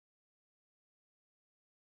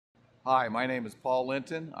Hi, my name is Paul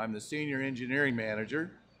Linton. I'm the Senior Engineering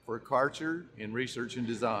Manager for Karcher in Research and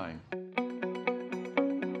Design.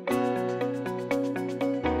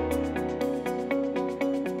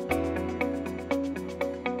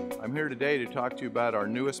 I'm here today to talk to you about our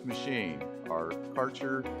newest machine, our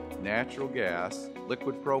Karcher natural gas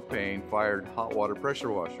liquid propane fired hot water pressure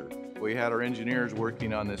washer. We had our engineers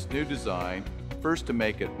working on this new design, first to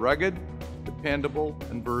make it rugged, dependable,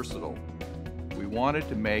 and versatile. We wanted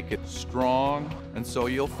to make it strong, and so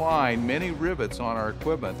you'll find many rivets on our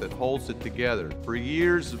equipment that holds it together for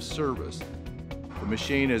years of service. The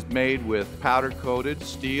machine is made with powder-coated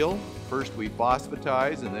steel. First we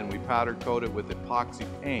phosphatize and then we powder-coat it with epoxy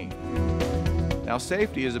paint. Now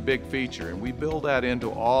safety is a big feature, and we build that into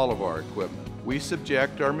all of our equipment. We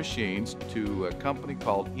subject our machines to a company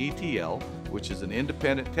called ETL, which is an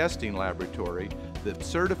independent testing laboratory that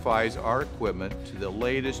certifies our equipment to the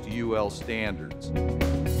latest UL standards.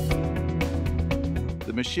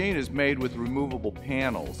 The machine is made with removable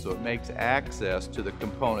panels, so it makes access to the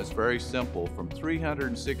components very simple from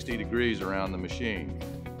 360 degrees around the machine.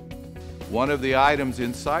 One of the items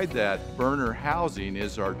inside that burner housing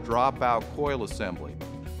is our dropout coil assembly.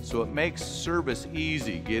 So it makes service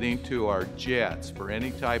easy getting to our jets for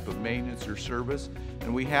any type of maintenance or service.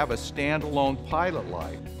 And we have a standalone pilot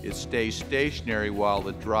light. It stays stationary while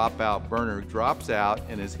the dropout burner drops out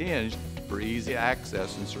and is hinged for easy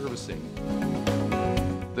access and servicing.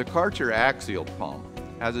 The Karcher Axial pump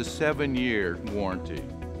has a 7-year warranty,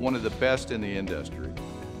 one of the best in the industry.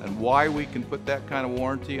 And why we can put that kind of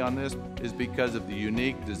warranty on this is because of the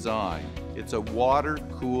unique design. It's a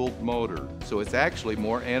water-cooled motor, so it's actually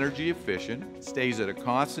more energy efficient, stays at a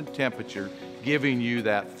constant temperature, giving you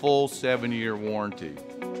that full 7-year warranty.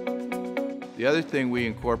 The other thing we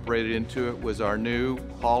incorporated into it was our new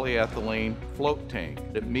polyethylene float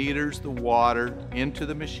tank that meters the water into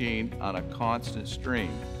the machine on a constant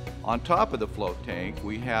stream. On top of the float tank,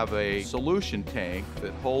 we have a solution tank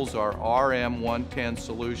that holds our RM110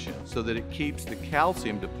 solution so that it keeps the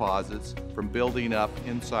calcium deposits from building up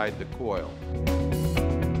inside the coil.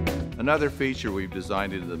 Another feature we've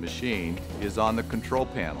designed into the machine is on the control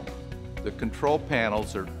panel. The control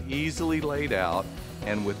panels are easily laid out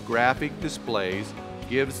and with graphic displays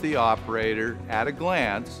gives the operator at a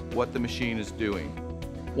glance what the machine is doing.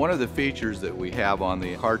 One of the features that we have on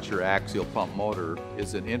the Karcher Axial pump motor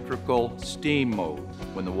is an integral steam mode.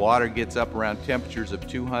 When the water gets up around temperatures of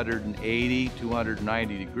 280,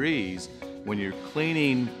 290 degrees, when you're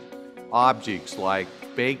cleaning objects like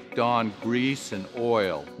baked on grease and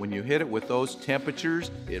oil, when you hit it with those temperatures,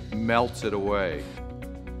 it melts it away.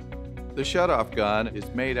 The shutoff gun is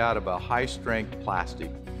made out of a high-strength plastic.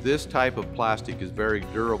 This type of plastic is very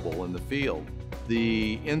durable in the field.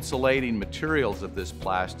 The insulating materials of this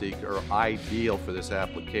plastic are ideal for this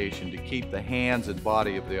application to keep the hands and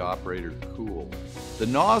body of the operator cool. The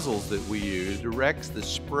nozzles that we use directs the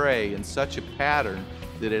spray in such a pattern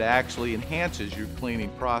that it actually enhances your cleaning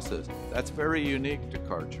process. That's very unique to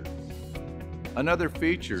Karcher. Another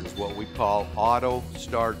feature is what we call auto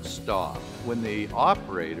start stop. When the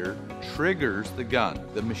operator triggers the gun,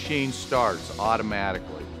 the machine starts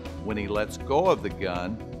automatically. When he lets go of the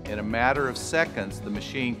gun, in a matter of seconds, the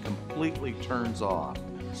machine completely turns off.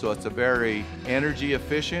 So it's a very energy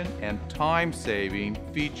efficient and time-saving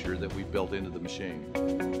feature that we built into the machine.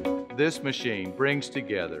 This machine brings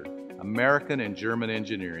together American and German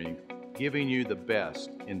engineering, giving you the best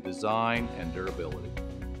in design and durability.